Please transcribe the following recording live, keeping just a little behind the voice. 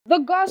The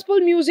gospel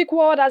music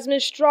world has been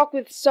struck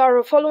with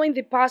sorrow following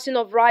the passing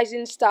of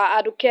rising star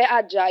Aduke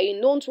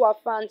Ajayi, known to her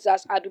fans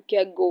as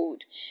Aduke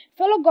Gold.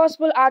 Fellow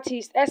gospel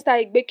artist Esther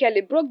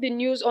Igbekele broke the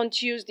news on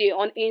Tuesday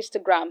on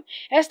Instagram.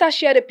 Esther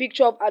shared a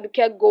picture of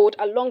Aduke Gold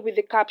along with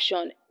the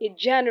caption, "A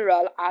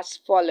general has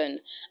fallen,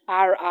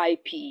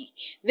 R.I.P."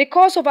 The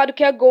cause of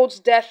Aduke Gold's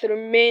death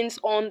remains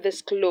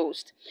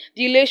undisclosed.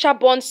 The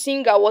Ilesha-born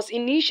singer was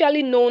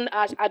initially known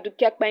as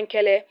Aduke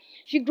Penkele.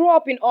 She grew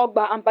up in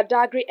Ogba and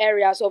Badagry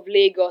areas of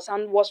Lagos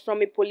and was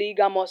from a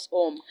polygamous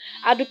home.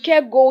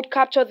 Aduke Gold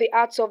captured the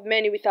hearts of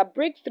many with her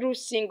breakthrough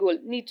single,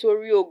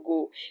 Nitori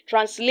Ogo,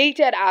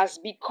 translated as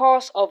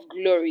Because of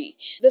Glory.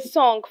 The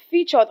song,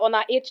 featured on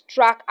her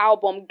 8-track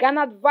album,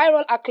 garnered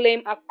viral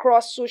acclaim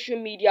across social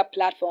media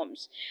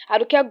platforms.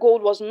 Aduke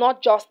Gold was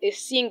not just a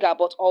singer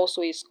but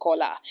also a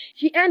scholar.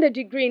 She earned a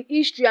degree in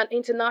History and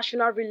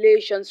International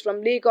Relations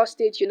from Lagos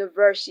State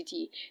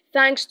University,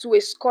 thanks to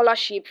a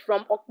scholarship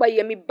from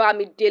Okpayemi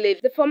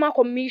Bamidele, the former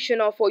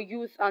Commissioner for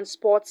Youth and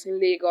Sports in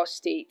Lagos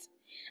State.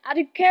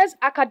 Aduke's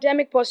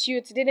academic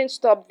pursuits didn't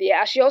stop there,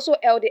 as she also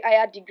held a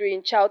higher degree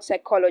in child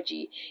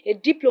psychology, a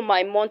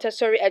diploma in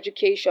Montessori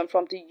education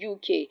from the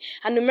UK,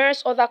 and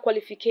numerous other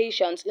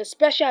qualifications in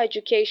special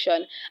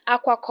education,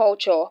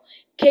 aquaculture,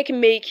 cake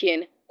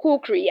making,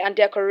 cookery and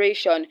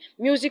decoration,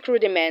 music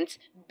rudiments,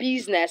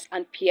 business,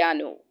 and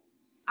piano.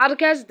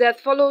 Aduke's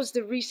death follows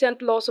the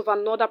recent loss of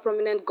another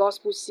prominent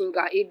gospel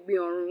singer,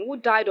 Orun, who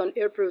died on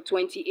April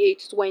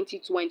 28,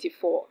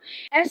 2024.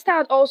 Esther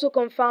had also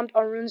confirmed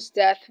Orun's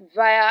death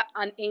via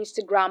an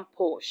Instagram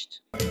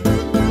post.